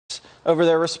over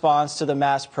their response to the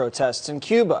mass protests in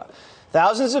Cuba.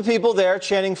 Thousands of people there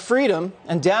chanting freedom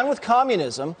and down with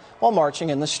communism while marching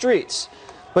in the streets.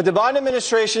 But the Biden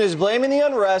administration is blaming the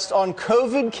unrest on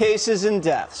COVID cases and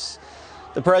deaths.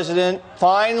 The president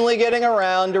finally getting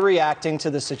around to reacting to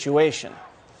the situation.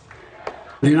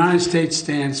 The United States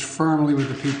stands firmly with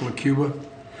the people of Cuba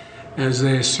as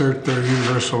they assert their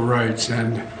universal rights,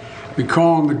 and we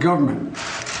call on the government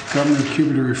of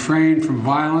Cuba to refrain from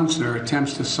violence and their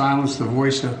attempts to silence the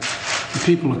voice of the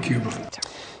people of Cuba.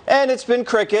 And it's been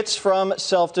crickets from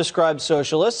self-described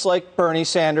socialists like Bernie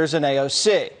Sanders and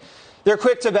AOC. They're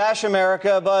quick to bash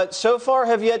America, but so far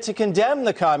have yet to condemn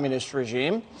the communist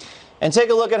regime. And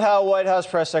take a look at how White House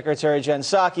Press Secretary Jen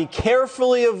Psaki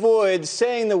carefully avoids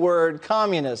saying the word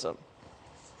communism.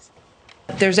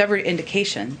 There's every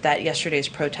indication that yesterday's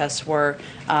protests were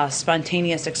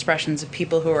spontaneous expressions of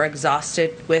people who are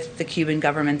exhausted with the Cuban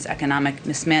government's economic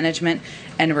mismanagement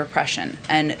and repression.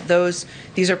 And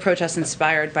these are protests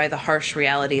inspired by the harsh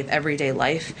reality of everyday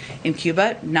life in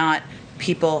Cuba, not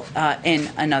people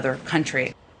in another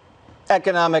country.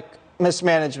 Economic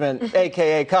mismanagement,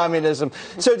 a.k.a. communism.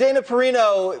 So, Dana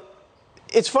Perino,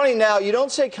 it's funny now, you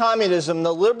don't say communism,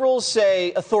 the liberals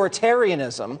say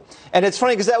authoritarianism. And it's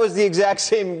funny because that was the exact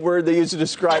same word they used to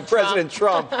describe President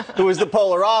Trump, who was the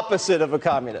polar opposite of a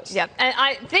communist. Yep. And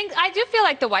I do feel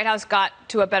like the White House got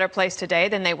to a better place today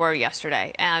than they were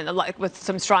yesterday, and with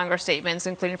some stronger statements,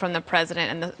 including from the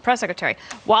president and the press secretary.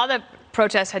 While the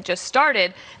protests had just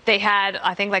started, they had,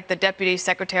 I think, like the deputy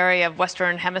secretary of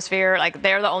Western Hemisphere, like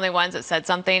they're the only ones that said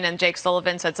something, and Jake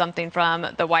Sullivan said something from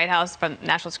the White House, from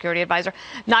National Security Advisor.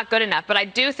 Not good enough. But I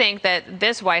do think that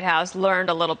this White House learned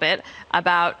a little bit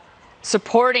about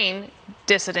supporting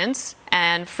dissidents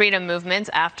and freedom movements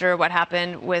after what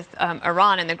happened with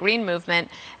Iran and the Green Movement,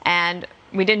 and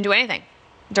we didn't do anything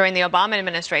during the Obama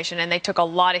administration, and they took a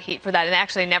lot of heat for that, and they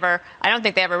actually I don't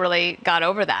think they ever really got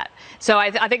over that. So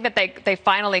I think that they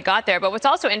finally got there. But what's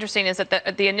also interesting is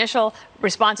that the initial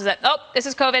response is that, oh, this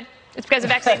is COVID. It's because of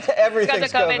vaccines. Everything's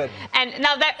because of COVID. And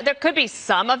now there could be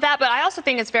some of that, but I also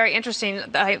think it's very interesting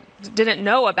that I didn't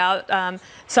know about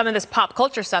some of this pop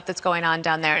culture stuff that's going on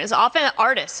down there. It's often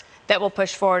artists that will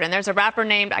push forward. And there's a rapper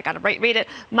named, I got to read it,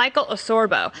 Michael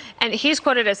Osorbo. And he's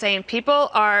quoted as saying, people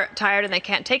are tired and they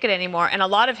can't take it anymore. And a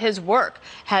lot of his work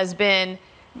has been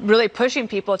really pushing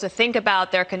people to think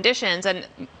about their conditions. And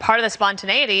part of the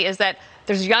spontaneity is that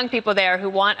there's young people there who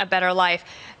want a better life.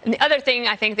 And the other thing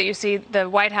I think that you see the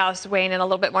White House weighing in a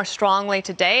little bit more strongly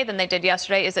today than they did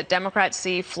yesterday is that Democrats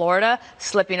see Florida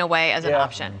slipping away as an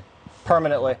option.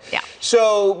 Permanently. Yeah.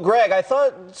 So, Greg, I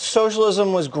thought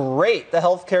socialism was great. The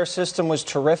healthcare system was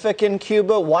terrific in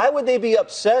Cuba. Why would they be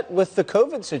upset with the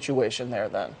COVID situation there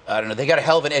then? I don't know. They got a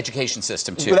hell of an education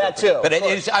system, too. That, too. But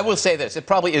I will say this. It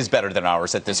probably is better than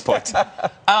ours at this point.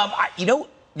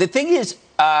 The thing is,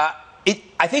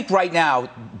 I think right now,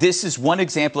 this is one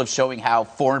example of showing how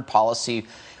foreign policy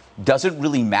doesn't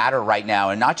really matter right now,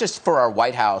 and not just for our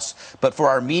White House, but for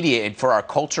our media and for our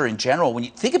culture in general. When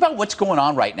you think about what's going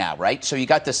on right now, right? So you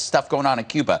got this stuff going on in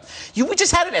Cuba. We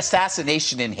just had an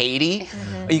assassination in Haiti.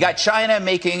 You got China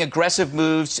making aggressive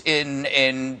moves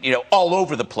in all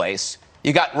over the place.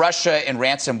 You got Russia and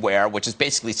ransomware, which is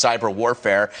basically cyber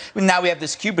warfare. And now we have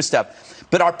this Cuba stuff.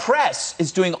 But our press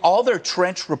is doing all their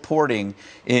trench reporting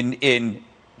in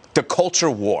the culture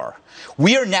war.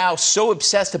 We are now so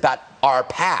obsessed about our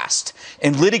past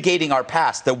and litigating our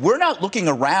past that we're not looking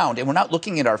around and we're not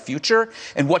looking at our future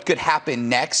and what could happen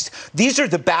next. These are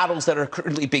the battles that are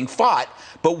currently being fought,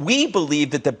 but we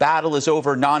believe that the battle is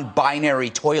over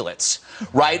non-binary toilets,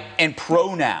 right? And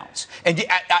pronouns. And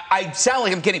I sound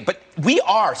like I'm kidding, but we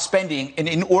are spending an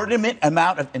inordinate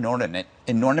amount of inordinate.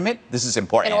 This is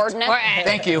important. Inordinate.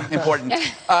 Thank you. Important.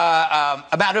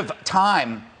 Amount of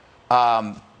time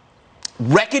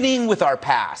reckoning with our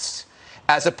past,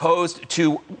 as opposed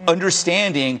to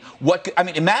understanding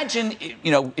imagine, if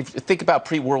you think about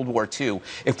pre-World War II,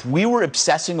 if we were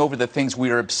obsessing over the things we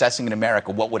were obsessing in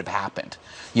America, what would have happened?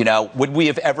 Would we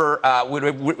have ever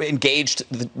engaged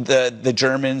the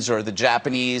Germans or the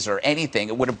Japanese or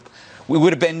anything? We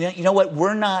would have been,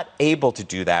 we're not able to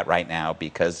do that right now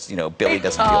because, Billy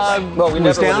doesn't feel right. Well, we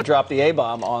never would have dropped the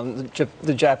A-bomb on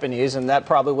the Japanese, and that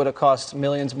probably would have cost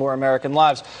millions more American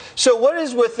lives. So what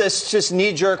is with this just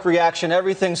knee-jerk reaction?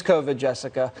 Everything's COVID,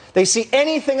 Jessica. They see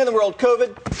anything in the world,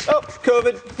 COVID, oh,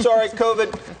 COVID, sorry,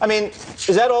 COVID. I mean,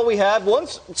 is that all we have?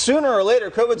 Sooner or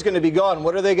later, COVID's going to be gone.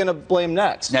 What are they going to blame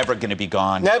next? Never going to be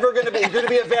gone. Never going to be. It's going to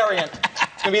be a variant.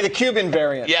 It's going to be the Cuban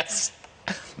variant. Yes.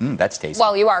 That's tasty.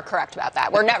 Well, you are correct about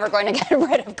that. We're never going to get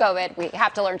rid of COVID. We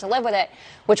have to learn to live with it,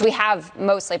 which we have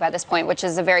mostly by this point, which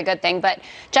is a very good thing. But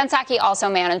Jen Psaki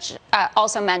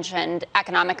also mentioned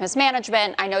economic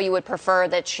mismanagement. I know you would prefer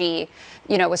that she,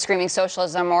 was screaming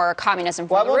socialism or communism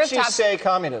from the rooftops. Why won't she say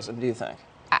communism, do you think?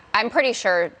 I'm pretty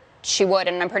sure she would,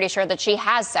 and I'm pretty sure that she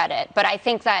has said it. But I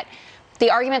think that the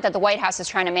argument that the White House is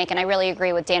trying to make, and I really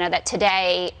agree with Dana, that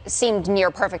today seemed near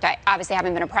perfect. I obviously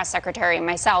haven't been a press secretary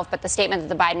myself, but the statement that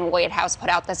the Biden White House put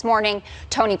out this morning,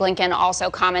 Tony Blinken also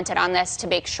commented on this to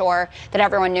make sure that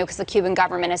everyone knew, because the Cuban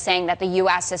government is saying that the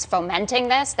U.S. is fomenting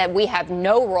this, that we have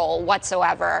no role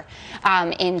whatsoever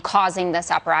in causing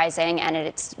this uprising, and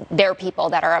it's their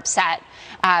people that are upset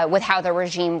with how the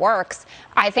regime works.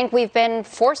 I think we've been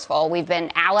forceful. We've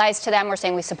been allies to them. We're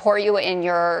saying we support you in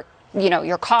your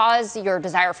cause, your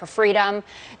desire for freedom,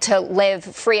 to live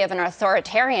free of an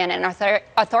authoritarian. And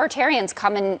authoritarians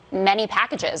come in many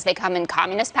packages. They come in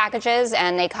communist packages,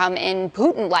 and they come in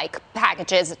Putin-like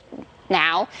packages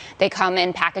now. They come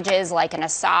in packages like an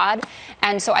Assad.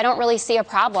 And so I don't really see a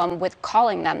problem with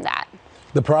calling them that.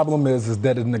 The problem is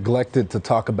that it's neglected to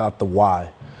talk about the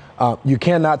why. You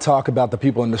cannot talk about the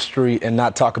people in the street and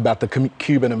not talk about the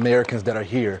Cuban Americans that are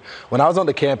here. When I was on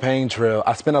the campaign trail,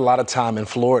 I spent a lot of time in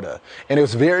Florida, and it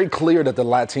was very clear that the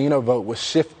Latino vote was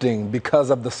shifting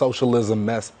because of the socialism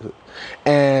message.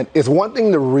 And it's one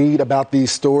thing to read about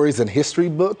these stories in history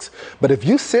books, but if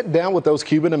you sit down with those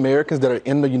Cuban Americans that are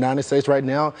in the United States right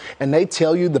now, and they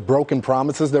tell you the broken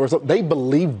promises, they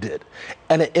believed it,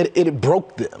 and it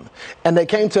broke them. And they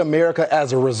came to America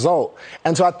as a result.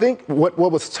 And so I think what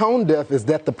was tone deaf is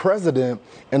that the president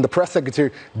and the press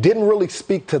secretary didn't really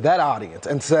speak to that audience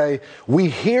and say, we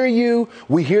hear you,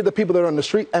 we hear the people that are on the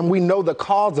street, and we know the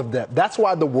cause of that. That's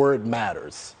why the word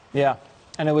matters. Yeah.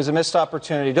 And it was a missed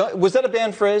opportunity. Was that a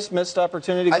banned phrase, missed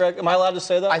opportunity, Greg? Am I allowed to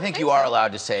say that? I think you are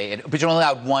allowed to say it, but you're only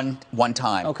allowed one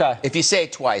time. Okay. If you say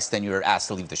it twice, then you're asked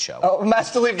to leave the show. Oh, I'm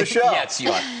asked to leave the show? Yes, you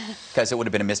are, because it would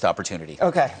have been a missed opportunity.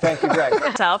 Okay, thank you, Greg.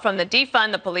 From the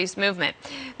Defund the Police movement.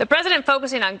 The president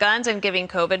focusing on guns and giving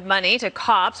COVID money to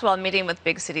cops while meeting with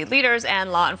big city leaders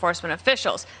and law enforcement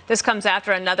officials. This comes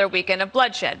after another weekend of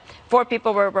bloodshed. 4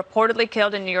 people were reportedly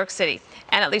killed in New York City,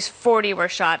 and at least 40 were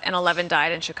shot and 11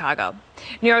 died in Chicago.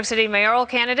 New York City mayoral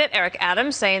candidate Eric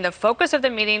Adams saying the focus of the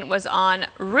meeting was on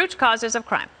root causes of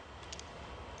crime.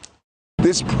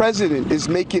 This president is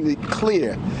making it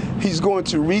clear he's going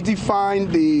to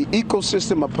redefine the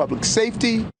ecosystem of public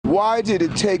safety. Why did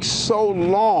it take so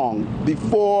long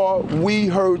before we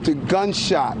heard the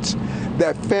gunshots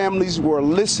that families were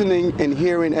listening and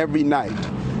hearing every night?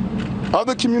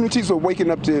 Other communities are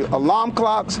waking up to alarm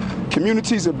clocks.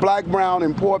 Communities of black, brown,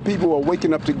 and poor people are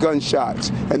waking up to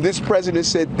gunshots. And this president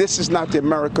said, this is not the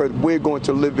America we're going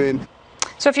to live in.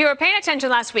 So if you were paying attention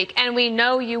last week, and we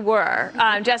know you were,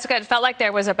 Jessica, it felt like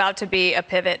there was about to be a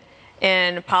pivot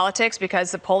in politics because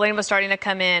the polling was starting to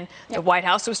come in. Yep. The White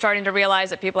House was starting to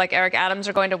realize that people like Eric Adams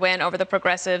are going to win over the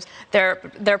progressives.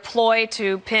 Their ploy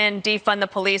to pin defund the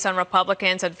police on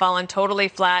Republicans had fallen totally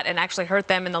flat and actually hurt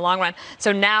them in the long run.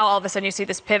 So now all of a sudden you see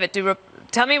this pivot.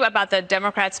 Tell me about the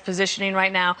Democrats' positioning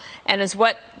right now, and is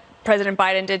what President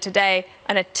Biden did today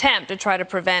an attempt to try to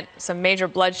prevent some major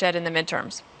bloodshed in the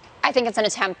midterms? I think it's an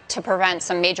attempt to prevent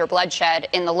some major bloodshed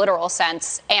in the literal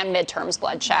sense and midterms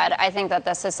bloodshed. I think that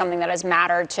this is something that has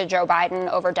mattered to Joe Biden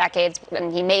over decades,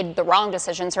 and he made the wrong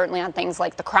decision, certainly on things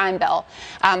like the crime bill.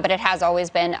 But it has always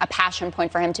been a passion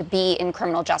point for him to be in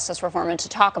criminal justice reform and to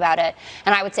talk about it.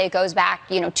 And I would say it goes back,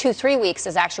 2-3 weeks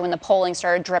is actually when the polling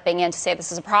started dripping in to say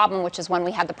this is a problem, which is when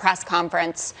we had the press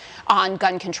conference on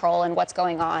gun control and what's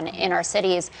going on in our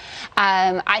cities.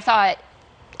 I thought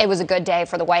it was a good day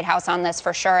for the White House on this,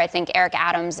 for sure. I think Eric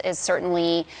Adams is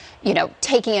certainly,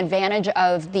 taking advantage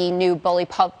of the new bully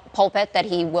pulpit that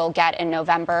he will get in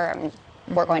November. I mean,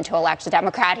 we're going to elect a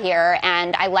Democrat here.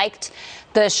 And I liked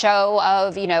the show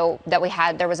of, that we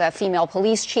had. There was a female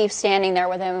police chief standing there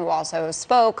with him who also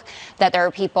spoke, that there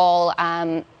are people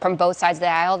from both sides of the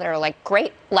aisle that are like,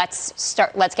 great, let's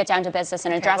get down to business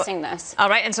in addressing this. All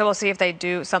right. And so we'll see if they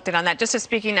do something on that. Just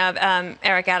speaking of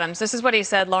Eric Adams, this is what he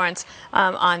said, Lawrence,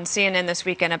 on CNN this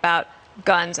weekend about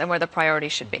guns and where the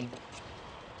priorities should be.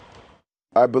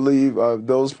 I believe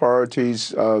those priorities,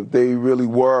 they really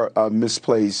were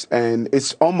misplaced. And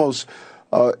it's almost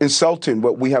insulting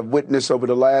what we have witnessed over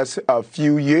the last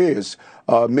few years.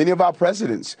 Many of our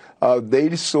presidents,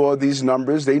 they saw these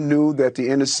numbers. They knew that the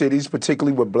inner cities,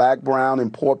 particularly where black, brown,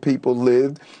 and poor people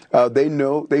lived, they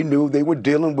knew they were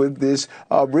dealing with this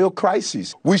real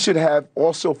crisis. We should have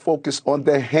also focused on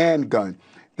the handgun.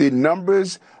 The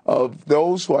numbers of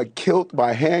those who are killed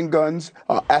by handguns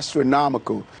are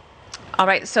astronomical. All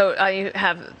right, so you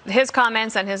have his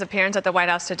comments and his appearance at the White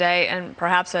House today, and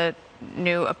perhaps a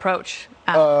new approach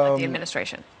at the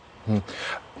administration.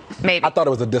 Maybe. I thought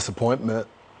it was a disappointment.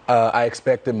 I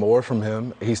expected more from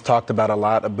him. He's talked about a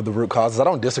lot of the root causes. I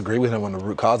don't disagree with him on the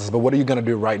root causes, but what are you going to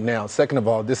do right now? Second of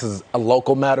all, this is a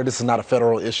local matter. This is not a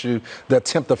federal issue. The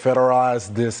attempt to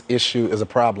federalize this issue is a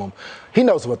problem. He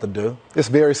knows what to do. It's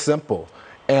very simple.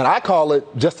 And I call it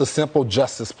just a simple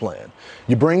justice plan.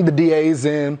 You bring the DAs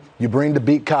in, you bring the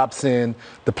beat cops in,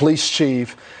 the police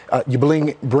chief, you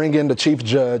bring in the chief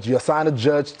judge, you assign a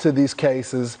judge to these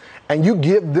cases, and you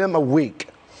give them a week.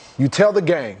 You tell the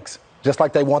gangs, just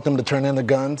like they want them to turn in the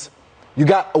guns, you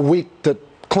got a week to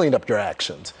clean up your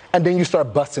actions. And then you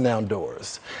start busting down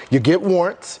doors. You get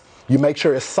warrants. You make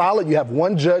sure it's solid. You have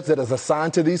one judge that is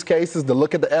assigned to these cases to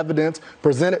look at the evidence,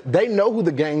 present it. They know who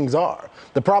the gangs are.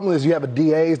 The problem is you have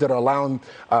DAs that are allowing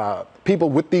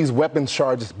people with these weapons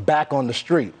charges back on the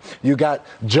street. You got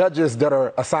judges that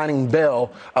are assigning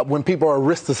bail when people are a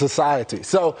risk to society.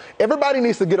 So everybody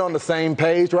needs to get on the same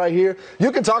page right here.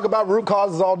 You can talk about root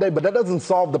causes all day, but that doesn't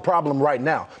solve the problem right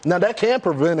now. Now, that can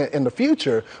prevent it in the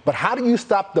future, but how do you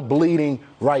stop the bleeding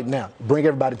right now? Bring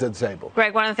everybody to the table.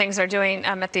 Greg, one of the things they're doing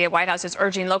at the White House is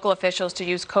urging local officials to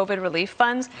use COVID relief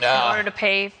funds in order to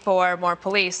pay for more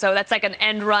police. So that's like an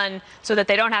end run so that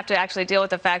they don't have to actually deal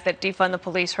with the fact that defund the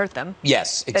police hurt them.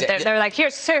 Yes, exactly. They're like,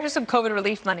 here's some COVID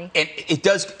relief money. And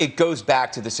it goes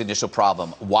back to this initial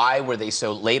problem. Why were they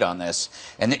so late on this?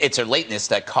 And it's a lateness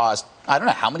that caused, I don't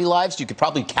know how many lives. You could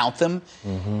probably count them.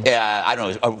 I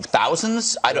don't know,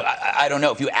 thousands. I don't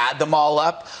know if you add them all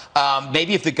up.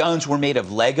 Maybe if the guns were made of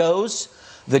Legos,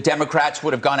 the Democrats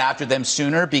would have gone after them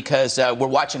sooner, because we're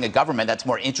watching a government that's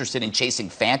more interested in chasing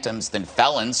phantoms than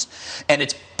felons. And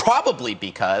it's probably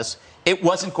because it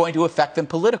wasn't going to affect them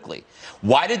politically.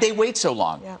 Why did they wait so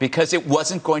long? Yeah. Because it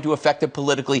wasn't going to affect them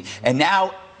politically. And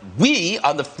now we,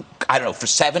 for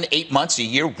 7, 8 months, a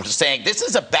year, were saying this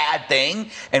is a bad thing.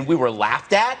 And we were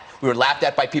laughed at. We were laughed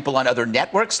at by people on other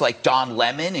networks like Don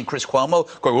Lemon and Chris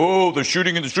Cuomo going, oh, the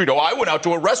shooting in the street. Oh, I went out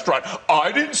to a restaurant.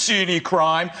 I didn't see any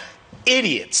crime.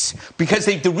 Idiots. Because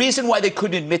the reason why they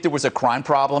couldn't admit there was a crime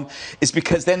problem is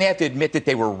because then they have to admit that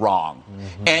they were wrong.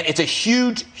 And it's a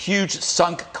huge, huge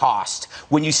sunk cost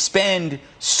when you spend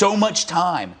so much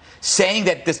time saying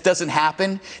that this doesn't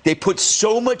happen. They put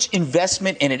so much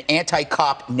investment in an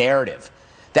anti-cop narrative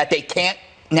that they can't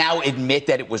now admit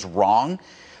that it was wrong.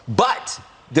 But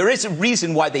there is a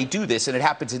reason why they do this, and it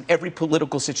happens in every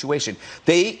political situation.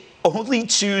 They only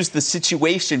choose the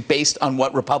situation based on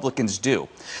what Republicans do.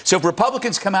 So if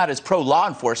Republicans come out as pro-law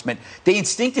enforcement, they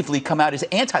instinctively come out as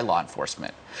anti-law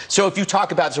enforcement. So if you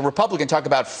talk about, as a Republican, talk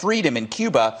about freedom in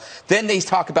Cuba, then they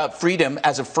talk about freedom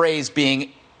as a phrase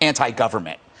being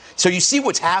anti-government. So you see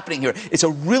what's happening here. It's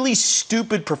a really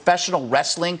stupid professional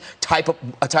wrestling type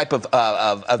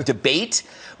of debate,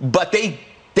 but they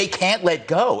can't let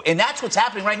go. And that's what's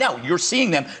happening right now. You're seeing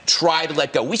them try to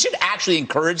let go. We should actually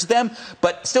encourage them,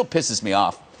 but it still pisses me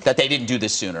off that they didn't do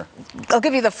this sooner. I'll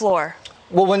give you the floor.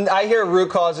 Well, when I hear root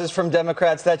causes from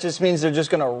Democrats, that just means they're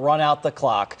just going to run out the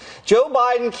clock. Joe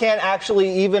Biden can't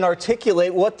actually even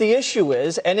articulate what the issue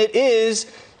is, and it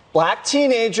is black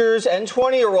teenagers and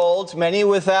 20-year-olds, many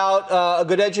without a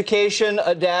good education,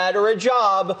 a dad, or a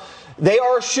job. They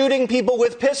are shooting people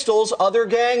with pistols, other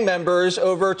gang members,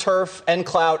 over turf and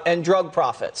clout and drug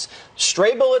profits.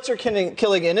 Stray bullets are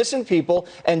killing innocent people,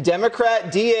 and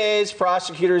Democrat DAs,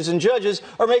 prosecutors, and judges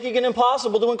are making it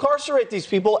impossible to incarcerate these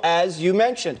people, as you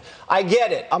mentioned. I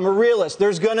get it. I'm a realist.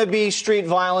 There's going to be street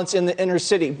violence in the inner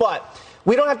city, but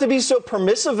we don't have to be so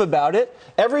permissive about it.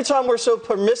 Every time we're so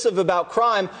permissive about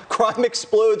crime, crime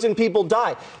explodes and people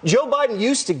die. Joe Biden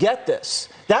used to get this.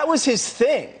 That was his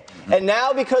thing. And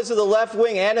now, because of the left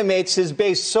wing animates his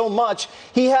base so much,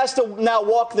 he has to now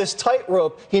walk this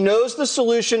tightrope. He knows the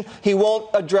solution. He won't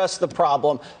address the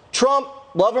problem. Trump,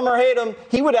 love him or hate him,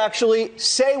 he would actually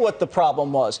say what the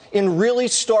problem was in really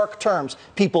stark terms.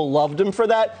 People loved him for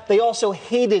that. They also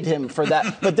hated him for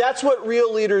that. But that's what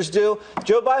real leaders do.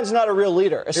 Joe Biden's not a real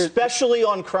leader, especially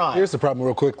on crime. Here's the problem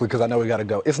real quickly, because I know we got to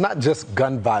go. It's not just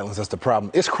gun violence that's the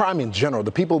problem. It's crime in general.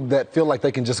 The people that feel like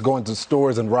they can just go into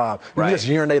stores and rob, and just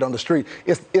urinate on the street.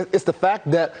 It's the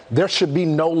fact that there should be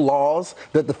no laws,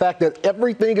 that the fact that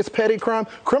everything is petty crime.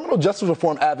 Criminal justice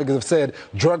reform advocates have said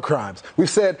drug crimes. We've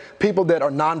said people that are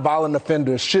nonviolent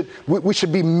offenders we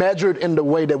should be measured in the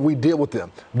way that we deal with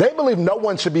them. They believe no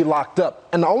one should be locked up.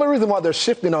 And the only reason why they're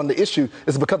shifting on the issue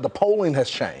is because the polling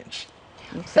has changed.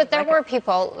 But there were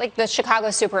people, like the Chicago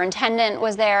superintendent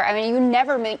was there. I mean, you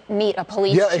never meet a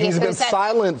police chief. Yeah, he's been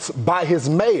silenced by his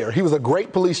mayor. He was a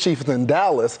great police chief in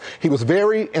Dallas. He was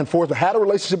very enforcement, had a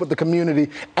relationship with the community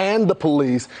and the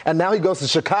police, and now he goes to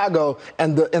Chicago,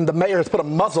 and the mayor has put a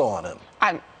muzzle on him.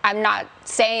 I'm not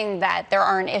saying that there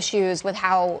aren't issues with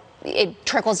how it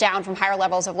trickles down from higher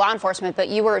levels of law enforcement, but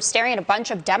you were staring at a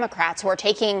bunch of Democrats who are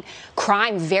taking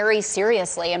crime very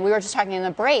seriously. And we were just talking in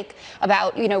the break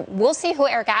about, we'll see who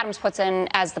Eric Adams puts in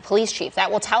as the police chief.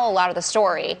 That will tell a lot of the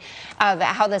story of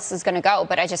how this is going to go.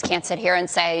 But I just can't sit here and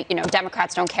say,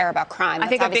 Democrats don't care about crime. I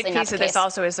think a big piece of this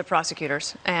also is the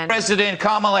prosecutors. And President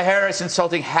Kamala Harris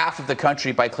insulting half of the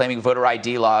country by claiming voter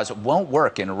ID laws won't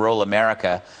work in rural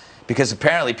America because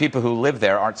apparently people who live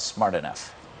there aren't smart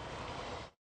enough.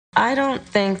 I don't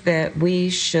think that we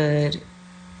should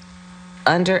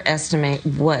underestimate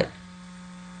what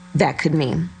that could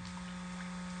mean.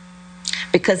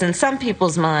 Because in some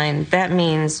people's mind, that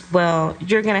means, well,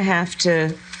 you're going to have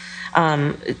to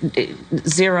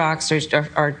Xerox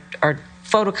or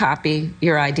photocopy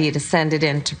your ID to send it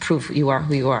in to prove you are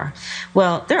who you are.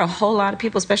 Well, there are a whole lot of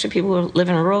people, especially people who live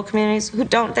in rural communities, who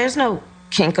don't. There's no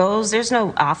Kinko's. There's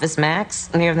no Office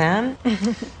Max near them.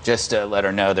 Just to let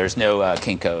her know, there's no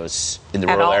Kinko's in the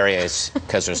rural areas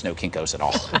because there's no Kinko's at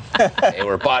all. They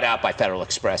were bought out by Federal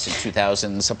Express in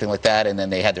 2000, something like that, and then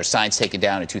they had their signs taken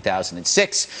down in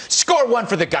 2006. Score one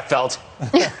for the Gutfeld.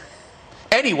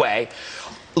 Anyway,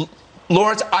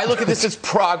 Lawrence, I look at this as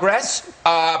progress.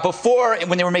 Before,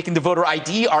 when they were making the voter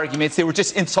ID arguments, they were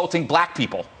just insulting black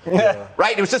people. Yeah.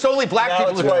 Right? It was just only black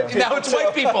people. Now it's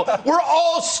white people. We're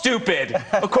all stupid,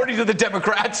 according to the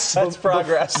Democrats. That's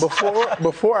progress.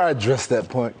 Before I address that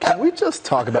point, can we just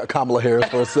talk about Kamala Harris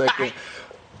for a second?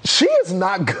 She is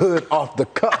not good off the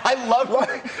cuff. I love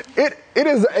her. It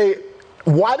is a...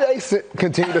 Why do they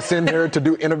continue to send her to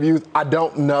do interviews? I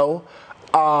don't know.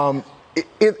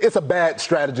 It's a bad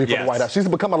strategy for the White House. She's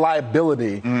become a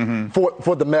liability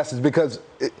for the message because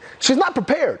she's not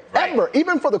prepared ever.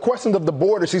 Even for the questions of the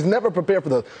border, she's never prepared for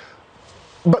the.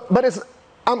 But it's.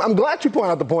 I'm glad you point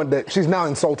out the point that she's now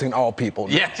insulting all people.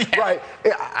 Yeah. Right.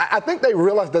 I think they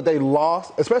realize that they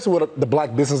lost, especially with the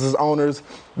black businesses owners.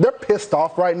 They're pissed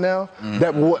off right now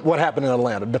that what happened in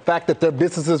Atlanta. The fact that their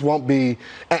businesses won't be,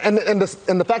 and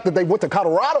the fact that they went to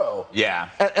Colorado. Yeah.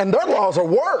 And their laws are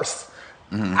worse.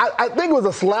 I think it was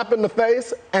a slap in the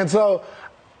face, and so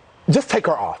just take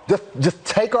her off. Just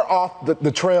take her off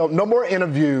the trail. No more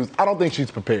interviews. I don't think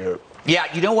she's prepared. Yeah,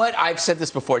 you know what? I've said this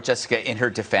before, Jessica, in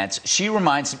her defense. She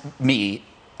reminds me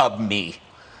of me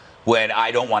when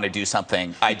I don't want to do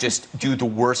something. I just do the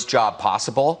worst job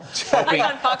possible. Like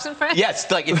on Fox and Friends? Yes,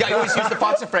 like I always use the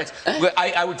Fox and Friends.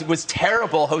 I was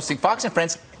terrible hosting Fox and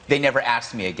Friends. They never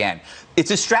asked me again. It's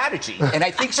a strategy, and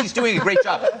I think she's doing a great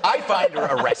job. I find her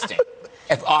arresting.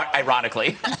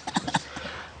 Ironically.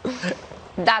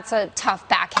 That's a tough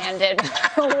backhanded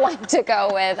one to go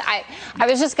with. I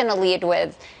was just going to lead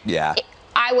with,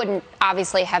 I wouldn't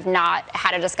obviously have not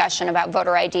had a discussion about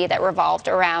voter ID that revolved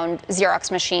around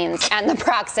Xerox machines and the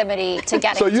proximity to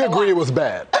getting So you agree it was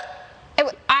bad?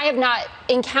 I have not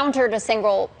encountered a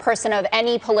single person of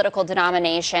any political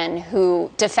denomination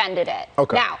who defended it.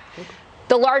 Okay. Now,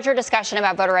 the larger discussion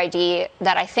about voter ID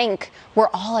that I think we're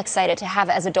all excited to have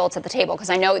as adults at the table, because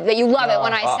I know that you love it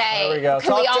when I say, there we go. can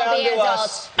Talk we all down be to adults?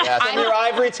 us. Yes. In your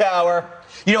ivory tower.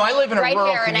 You know, I live in a Right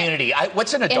rural here in community.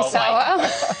 What's an in adult like?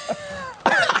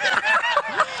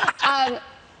 Soho.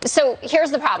 So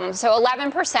here's the problem. So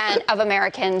 11% of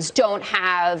Americans don't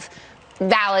have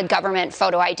valid government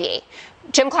photo ID.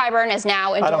 Jim Clyburn is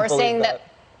now endorsing that.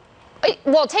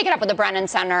 Well, take it up with the Brennan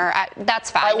Center.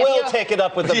 That's fine. I will take it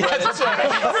up with the Brennan Center.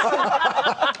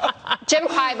 Jim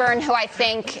Clyburn, who I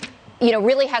think,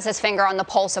 really has his finger on the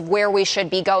pulse of where we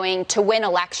should be going to win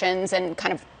elections, and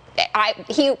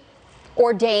he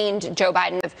ordained Joe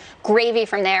Biden. Gravy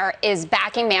from there is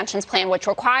backing Manchin's plan, which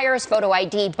requires photo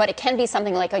ID, but it can be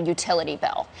something like a utility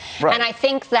bill. Right. And I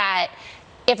think that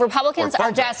if Republicans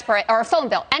are desperate, or a phone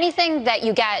bill, anything that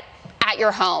you get at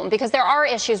your home, because there are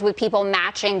issues with people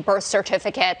matching birth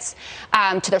certificates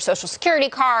to their Social Security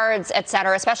cards, et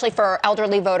cetera, especially for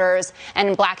elderly voters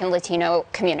and Black and Latino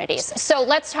communities. So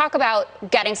let's talk about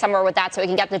getting somewhere with that so we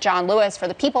can get the John Lewis for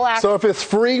the People Act. So if it's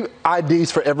free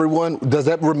IDs for everyone, does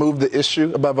that remove the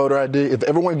issue about voter ID? If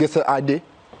everyone gets an ID?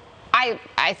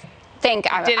 I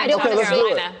think I don't okay, let's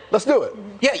do it. Let's do it.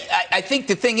 Yeah, I think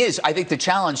the thing is, I think the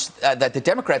challenge that the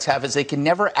Democrats have is they can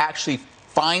never actually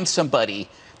find somebody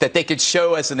that they could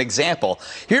show as an example.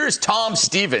 Here's Tom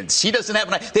Stevens. He doesn't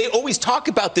have an. They always talk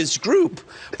about this group,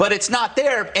 but it's not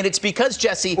there, and it's because,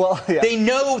 Jesse, they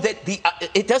know that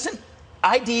it doesn't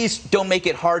IDs don't make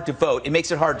it hard to vote. It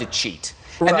makes it hard to cheat.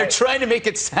 And they're Right. trying to make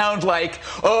it sound like,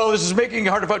 oh, this is making it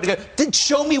hard to vote. Then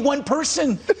show me one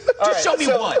person. Just show me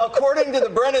one. According to the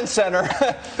Brennan Center,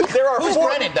 there are Who's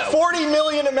Brennan, though? 40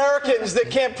 million Americans that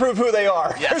can't prove who they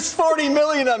are. Yes. There's 40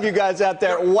 million of you guys out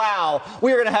there. Wow.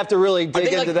 We are going to have to really dig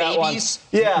they into like that babies?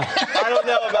 one. Yeah. I don't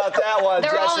know about that one,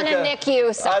 They're all in a Jessica.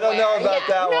 NICU somewhere. I don't know about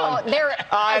Yeah, that no, one. they're-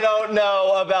 I don't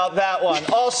know about that one.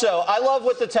 Also, I love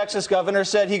what the Texas governor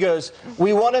said. He goes,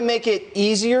 we want to make it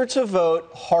easier to vote,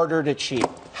 harder to cheat.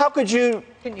 How could you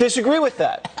disagree with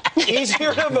that?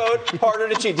 Easier to vote, harder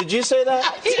to cheat. Did you say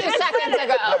that? 2 seconds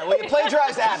ago. All right, well, you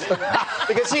plagiarized Abbott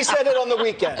because he said it on the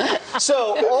weekend.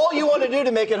 So all you want to do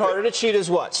to make it harder to cheat is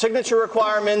what? Signature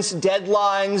requirements,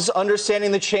 deadlines,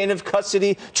 understanding the chain of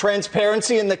custody,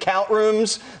 transparency in the count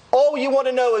rooms. All you want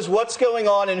to know is what's going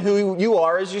on and who you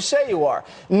are as you say you are.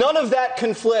 None of that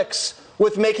conflicts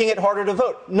with making it harder to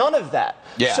vote. None of that.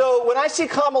 Yeah. So when I see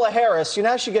Kamala Harris, you know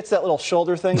how she gets that little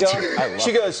shoulder thing going?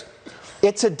 She goes,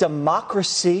 it's a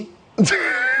democracy.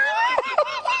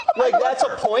 Like, that's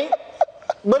a point?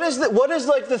 What is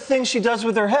like the thing she does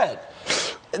with her head?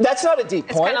 That's not a deep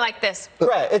It's point. kind of like this.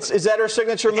 Right. Is that her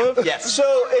signature move? Yes. So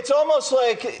it's almost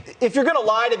like if you're going to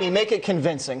lie to me, make it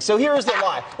convincing. So here's the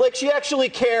lie. Like, she actually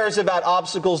cares about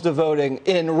obstacles to voting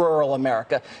in rural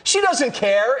America. She doesn't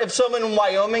care if someone in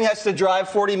Wyoming has to drive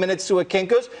 40 minutes to a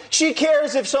Kinko's. She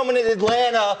cares if someone in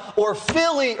Atlanta or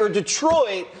Philly or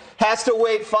Detroit has to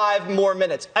wait 5 more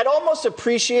minutes. I'd almost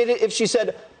appreciate it if she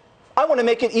said, I want to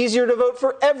make it easier to vote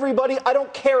for everybody. I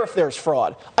don't care if there's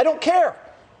fraud. I don't care.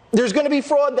 There's going to be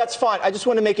fraud, that's fine. I just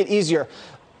want to make it easier.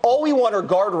 All we want are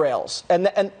guardrails.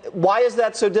 And why is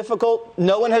that so difficult?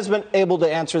 No one has been able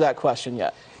to answer that question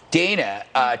yet. Dana,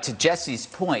 to Jesse's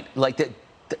point, like the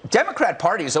Democrat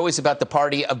Party is always about the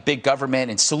party of big government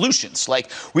and solutions.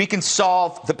 Like, we can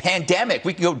solve the pandemic.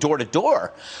 We can go door to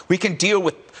door. We can deal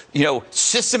with,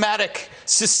 systemic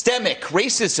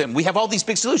racism. We have all these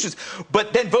big solutions.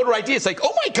 But then voter ID is like,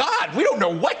 oh, my God, we don't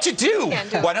know what to do.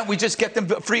 Why don't we just get them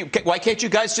free? Why can't you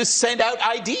guys just send out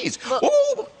IDs?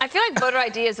 Well, I feel like voter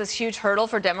ID is this huge hurdle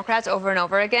for Democrats over and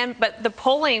over again. But the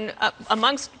polling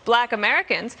amongst Black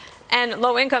Americans and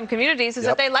low-income communities is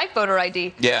that they like voter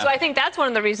ID. Yeah. So I think that's one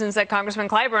of the reasons that Congressman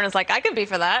Clyburn is like, I can be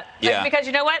for that. Yeah. Because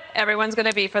you know what? Everyone's going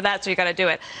to be for that, so you got to do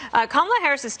it. Kamala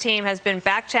Harris's team has been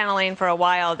back-channeling for a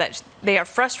while that they are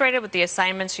frustrated with the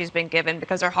assignments she's been given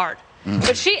because they're hard.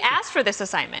 But she asked for this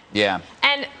assignment. Yeah.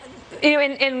 And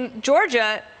in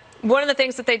Georgia, one of the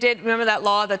things that they did, remember that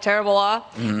law, the terrible law?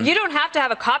 You don't have to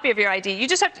have a copy of your ID. You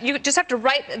just have to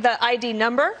write the ID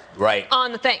number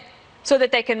on the thing so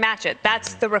that they can match it.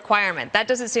 That's the requirement. That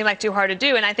doesn't seem like too hard to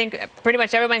do, and I think pretty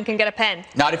much everyone can get a pen.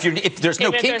 Not if there's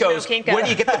no Kinko's. Where do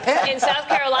you get the pen? In South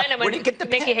Carolina, when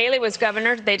Nikki Haley was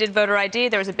governor, they did voter ID.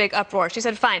 There was a big uproar. She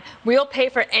said, fine, we'll pay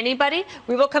for anybody.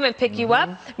 We will come and pick you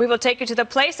up. We will take you to the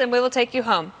place, and we will take you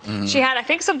home. She had, I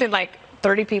think, something like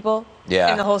 30 people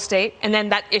in the whole state, and then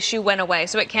that issue went away.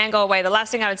 So it can go away. The last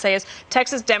thing I would say is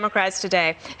Texas Democrats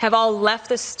today have all left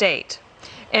the state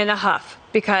in a huff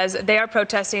because they are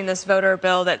protesting this voter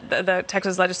bill that the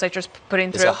Texas legislature is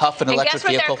putting through. Is a huff an electric vehicle? And guess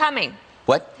what? vehicle? They're coming.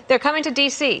 What? They're coming to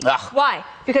D.C. Ugh. Why?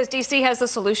 Because D.C. has the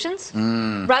solutions.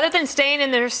 Rather than staying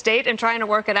in their state and trying to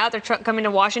work it out, they're coming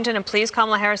to Washington and please,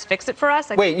 Kamala Harris, fix it for us.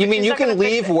 Like, Wait, you mean she's you not gonna can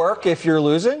fix leave it. work if you're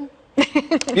losing?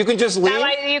 You can just leave?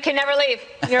 You can never leave.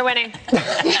 You're winning.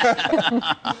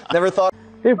 Never thought.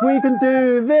 If we can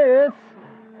do this,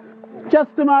 just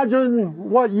imagine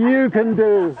what you can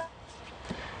do.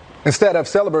 Instead of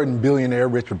celebrating billionaire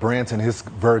Richard Branson and his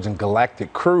Virgin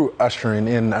Galactic crew ushering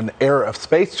in an era of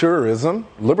space tourism,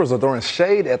 liberals are throwing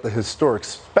shade at the historic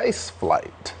space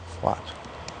flight. Watch.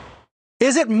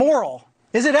 Is it moral?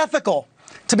 Is it ethical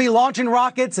to be launching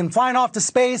rockets and flying off to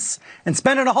space and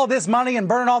spending all this money and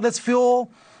burning all this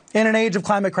fuel in an age of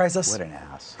climate crisis? What an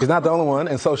ass. He's not the only one,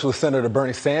 and Socialist Senator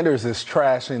Bernie Sanders is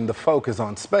trashing the focus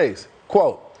on space.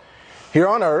 Quote, here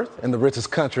on Earth, in the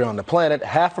richest country on the planet,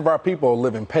 half of our people are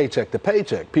living paycheck to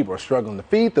paycheck. People are struggling to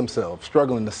feed themselves,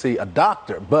 struggling to see a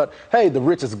doctor. But hey, the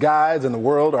richest guys in the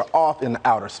world are off in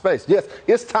outer space. Yes,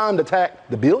 it's time to attack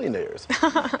the billionaires.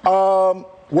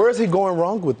 Where is he going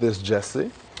wrong with this, Jesse?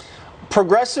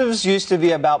 Progressives used to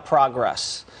be about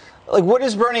progress. Like, what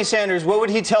is Bernie Sanders? What would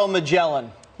he tell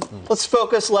Magellan? Let's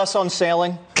focus less on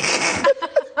sailing.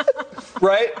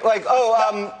 Right? Like,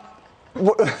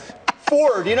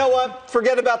 Ford, you know what?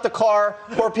 Forget about the car.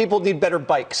 Poor people need better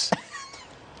bikes.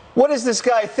 What is this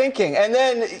guy thinking? And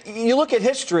then you look at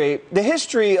history. The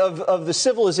history of the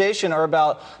civilization are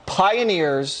about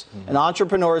pioneers and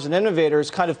entrepreneurs and innovators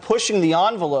kind of pushing the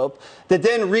envelope that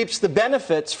then reaps the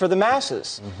benefits for the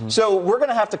masses. So we're going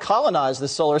to have to colonize the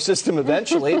solar system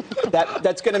eventually.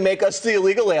 That's going to make us the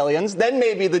illegal aliens. Then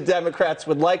maybe the Democrats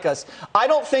would like us. I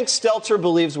don't think Stelter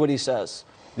believes what he says.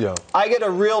 Yeah. I get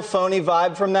a real phony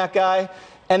vibe from that guy.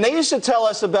 And they used to tell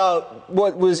us about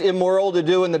what was immoral to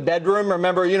do in the bedroom.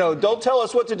 Remember, don't tell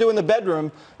us what to do in the bedroom.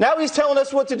 Now he's telling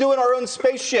us what to do in our own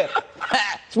spaceship.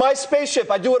 It's my spaceship.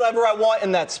 I do whatever I want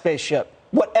in that spaceship.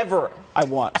 Whatever I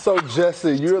want. So,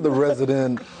 Jesse, you're the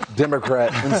resident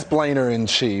Democrat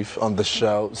explainer-in-chief on the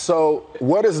show. So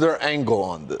what is their angle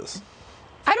on this?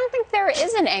 I don't think there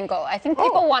is an angle. I think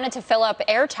people wanted to fill up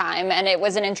airtime, and it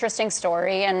was an interesting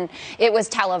story, and it was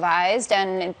televised,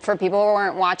 and for people who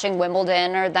weren't watching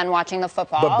Wimbledon or then watching the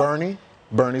football. But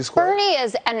Bernie's quote? Bernie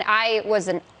is, and I was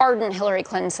an ardent Hillary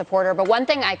Clinton supporter, but one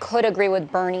thing I could agree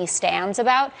with Bernie stands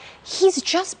about, he's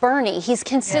just Bernie. He's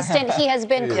consistent. He has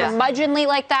been curmudgeonly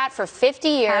like that for 50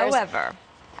 years.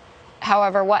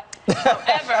 However, what?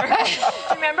 However,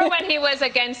 remember when he was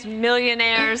against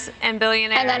millionaires and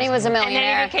billionaires? And then he was a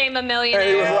millionaire. And then he became a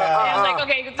millionaire. And I was like,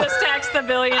 okay, just tax the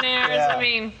billionaires. I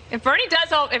mean, if Bernie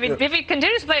does all, if he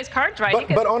continues to play his cards right, he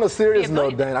could But on a serious be a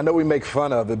note, Dan, I know we make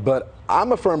fun of it, but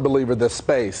I'm a firm believer that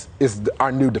space is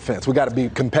our new defense. We got to be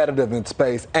competitive in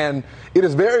space. And it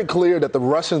is very clear that the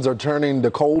Russians are turning the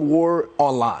Cold War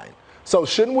online. So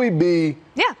shouldn't we be...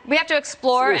 Yeah, we have to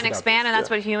explore and expand, and that's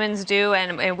what humans do,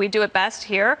 and we do it best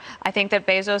here. I think that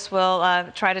Bezos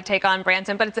will try to take on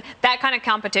Branson, but that kind of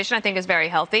competition, I think, is very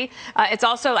healthy. It's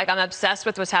also, like, I'm obsessed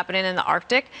with what's happening in the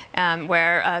Arctic,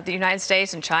 where the United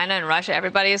States and China and Russia,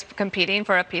 everybody is competing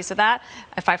for a piece of that.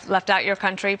 If I've left out your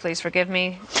country, please forgive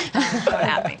me. Don't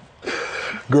at me.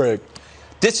 Greg.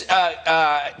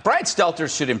 Brian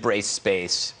Stelter should embrace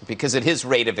space because at his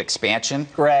rate of expansion,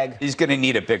 he's going to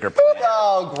need a bigger planet.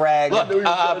 Oh, Greg.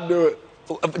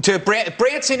 Look, to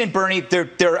Branson and Bernie,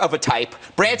 they're of a type.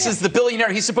 Branson's the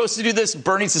billionaire. He's supposed to do this.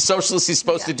 Bernie's the socialist. He's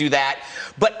supposed to do that.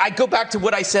 But I go back to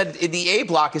what I said in the A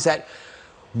block is that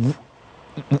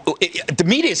the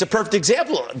media is a perfect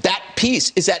example. That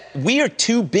piece is that we are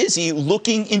too busy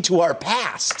looking into our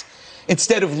past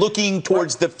instead of looking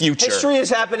towards the future. History is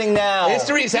happening now.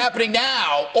 History is happening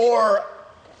now, or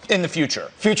in the future.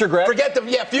 Future Greg? Forget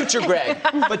future Greg.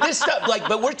 But this stuff,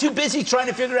 but we're too busy trying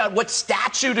to figure out what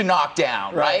statue to knock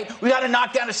down, right? We got to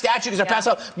knock down a statue because our past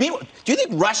self. Meanwhile, do you think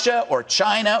Russia or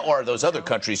China or those other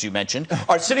countries you mentioned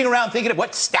are sitting around thinking of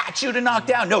what statue to knock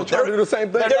down? No, they're doing the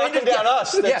same thing. They're knocking down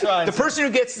us. The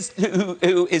person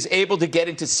who is able to get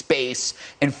into space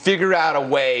and figure out a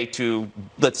way to,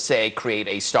 let's say, create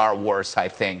a Star Wars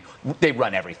type thing, they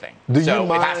run everything. It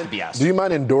has to be us. Do you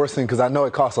mind endorsing, because I know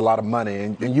it costs a lot of money,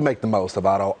 and you make the most of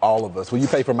all of us. Will you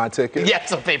pay for my ticket?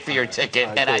 Yes, I'll pay for your ticket.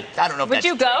 Right, and I don't know if Would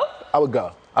you go? I would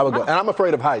go. And I'm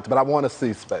afraid of heights, but I want to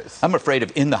see space. I'm afraid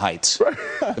of In the Heights,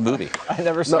 the movie. I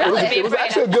never saw it. It was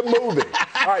actually a good movie.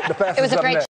 All right, the fastest it was a great